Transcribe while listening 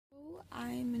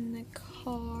I'm in the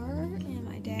car and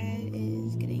my dad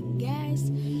is getting gas,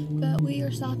 but we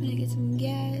are stopping to get some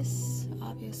gas,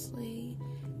 obviously,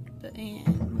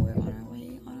 and we're on our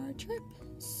way on our trip.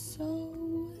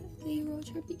 So the road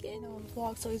trip began. On the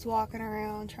vlog, so he's walking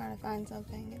around trying to find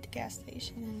something at the gas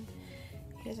station, and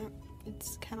he doesn't.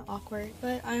 It's kind of awkward,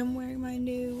 but I'm wearing my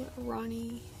new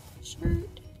Ronnie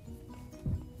shirt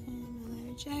and my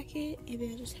leather jacket.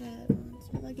 Maybe I just have on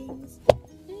some leggings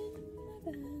and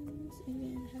my Vans, and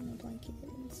then I have my blanket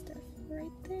and stuff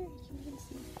right there. You can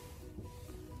see.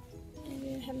 And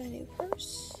then I have my new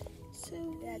purse. So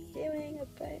that's doing,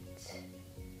 but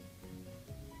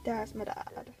that's my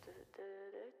dad.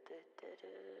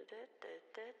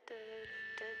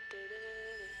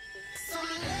 Some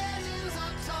legends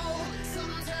are told,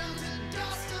 some turn to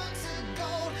dust or to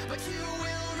gold, but you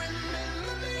will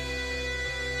remember me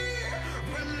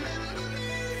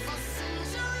for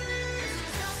centuries.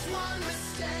 Just one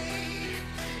mistake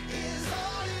is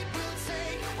all it will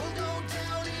take. We'll go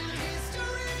down in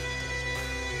history.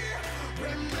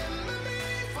 Remember me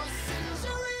for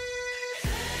centuries.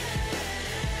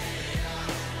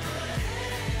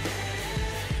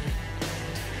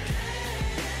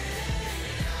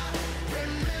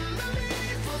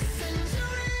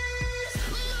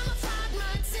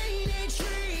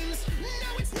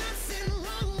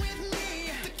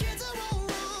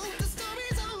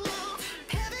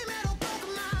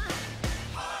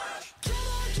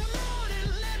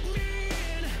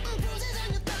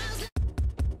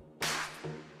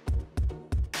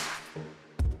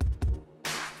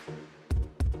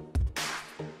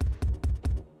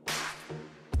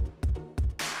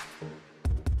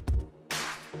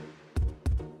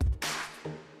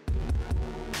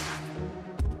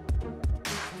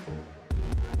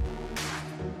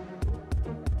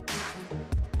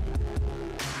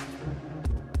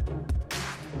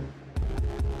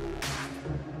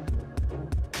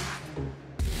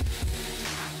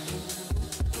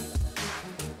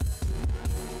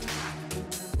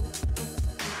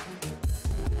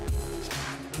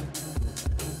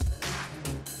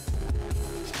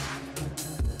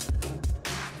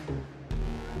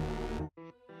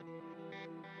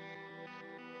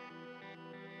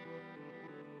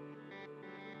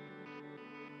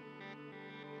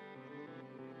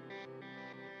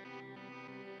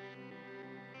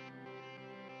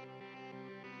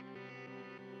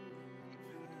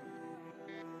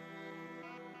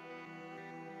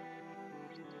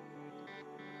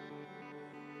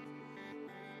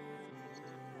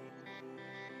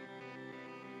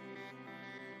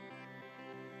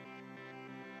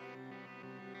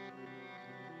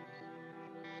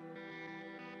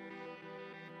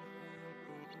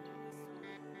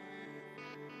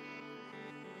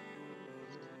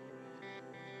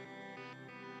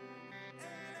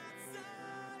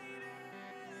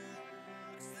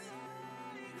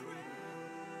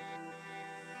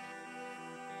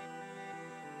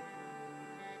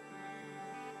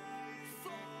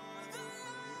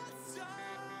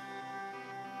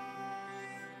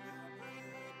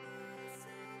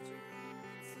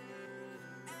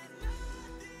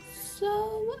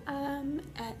 So I'm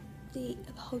at the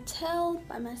hotel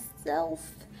by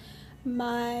myself.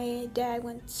 My dad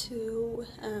went to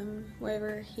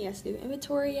wherever he has to do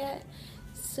inventory at,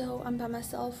 so I'm by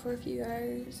myself for a few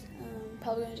hours.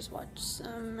 Probably gonna just watch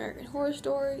some American Horror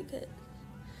Story, cause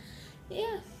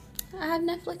yeah, I have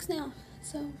Netflix now,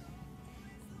 so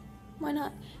why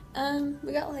not?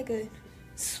 We got like a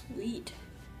suite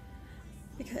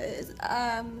because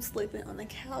I'm sleeping on the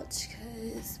couch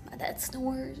because my dad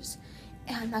snores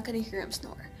and I'm not gonna hear him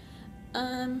snore.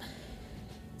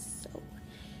 So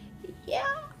yeah.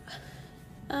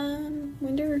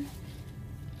 Winter.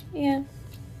 Yeah.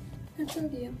 That's a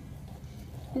review.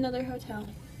 Another hotel.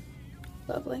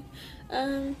 Lovely.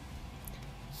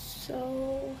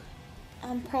 So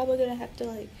I'm probably gonna have to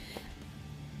like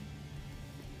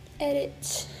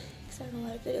edit because I have a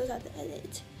lot of videos I have to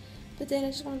edit. But then I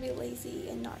just want to be lazy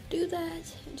and not do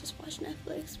that and just watch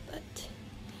Netflix. But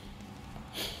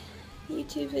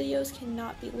YouTube videos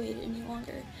cannot be waited any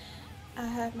longer. I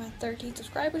have my 13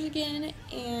 subscribers again,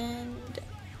 and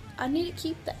I need to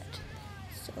keep that.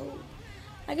 So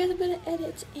I guess I'm gonna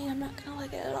edit, and I'm not gonna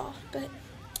like it at all. But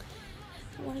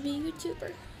I want to be a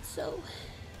YouTuber, so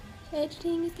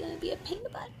editing is gonna be a pain in the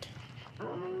butt.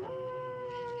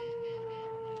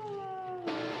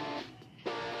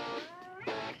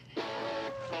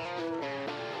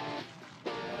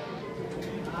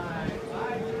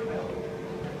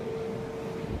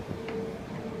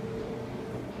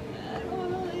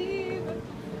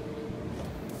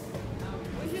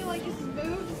 Would you like just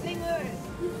move to St. Louis?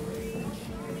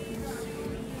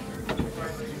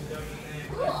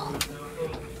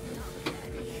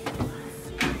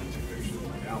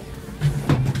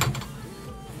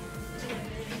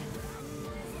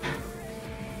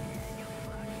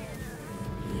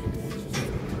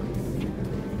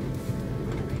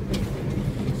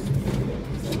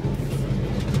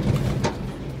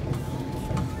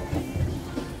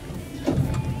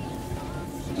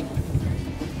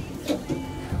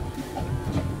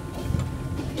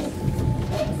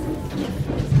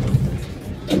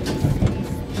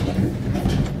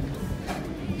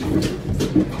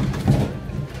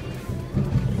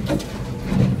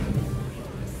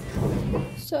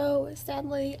 So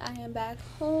sadly, I am back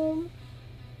home.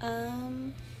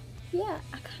 Yeah,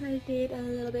 I kind of did a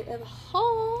little bit of a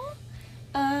haul.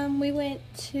 We went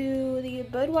to the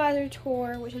Budweiser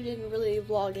tour, which I didn't really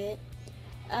vlog it.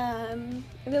 And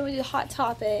then we did Hot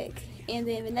Topic, and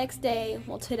then the next day,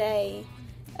 well today,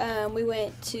 we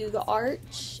went to the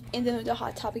Arch, and then we did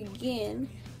Hot Topic again.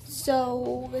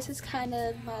 So this is kind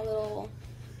of my little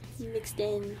mixed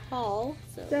in haul.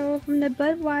 So from the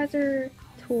Budweiser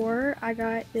tour, I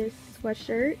got this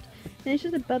sweatshirt, and it's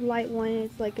just a Bud Light one.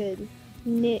 It's like a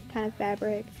knit kind of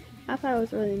fabric. I thought it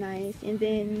was really nice. And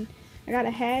then I got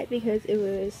a hat because it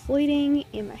was sleeting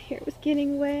and my hair was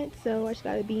getting wet, so I just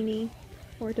got a beanie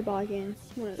or a toboggan.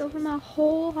 So for my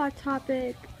whole Hot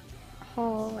Topic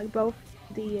haul, like both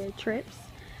the trips,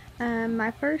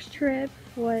 my first trip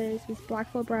was this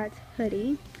Black Veil Bride's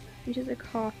hoodie, which is a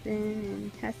coffin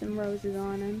and has some roses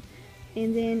on them.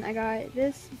 And then I got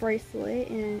this bracelet,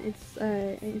 and it's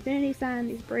an infinity sign,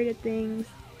 these braided things.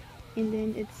 And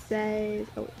then it says,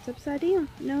 oh, it's upside down.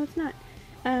 No, it's not.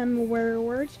 Where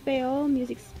words fail,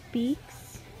 music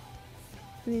speaks.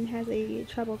 And then it has a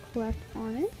treble clef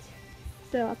on it.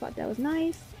 So I thought that was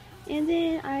nice. And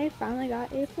then I finally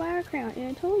got a flower crown,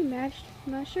 and it totally matched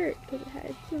my shirt because it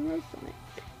had some roses on it.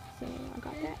 So I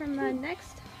got that. For my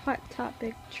next Hot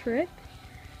Topic trip,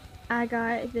 I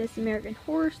got this American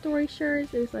Horror Story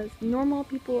shirt. It says normal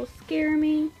people scare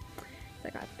me. So I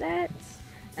got that.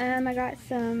 I got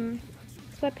some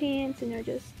sweatpants, and they're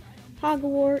just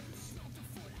Hogwarts.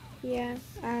 Yeah,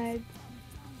 I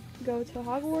go to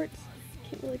Hogwarts.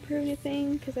 Can't really prove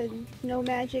anything because I know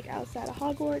magic outside of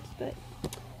Hogwarts, but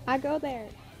I go there.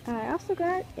 I also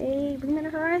got a Bring Me the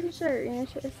Horizon shirt, and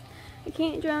it's just, I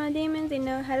can't drown the demons, they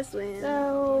know how to swim.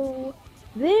 So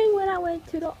then when I went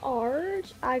to the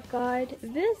Arch, I got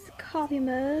this coffee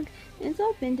mug, and it's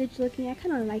all vintage looking. I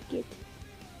kind of like it.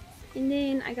 And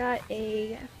then I got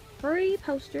a free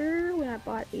poster when I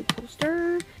bought a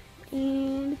poster,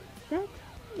 and that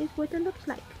is what it looks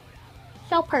like.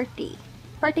 So party.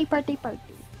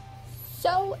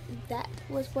 So that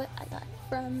was what I got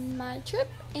from my trip,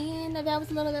 and that was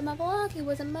a little bit of my vlog. It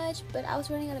wasn't much, but I was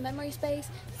running out of memory space,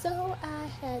 so I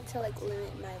had to like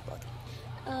limit my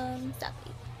vlogging.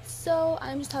 Sadly. So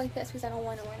I'm just talking fast because I don't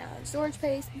want to run out of storage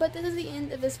space. But this is the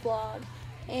end of this vlog,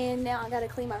 and now I gotta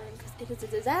clean my room because it is a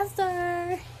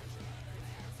disaster.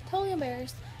 Totally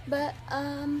embarrassed, but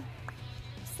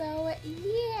so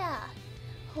yeah.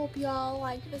 Hope y'all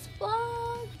liked this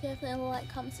vlog. Definitely like,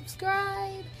 comment,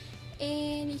 subscribe.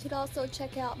 And you could also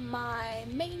check out my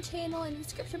main channel in the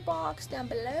description box down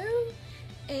below.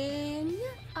 And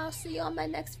yeah, I'll see you on my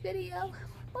next video.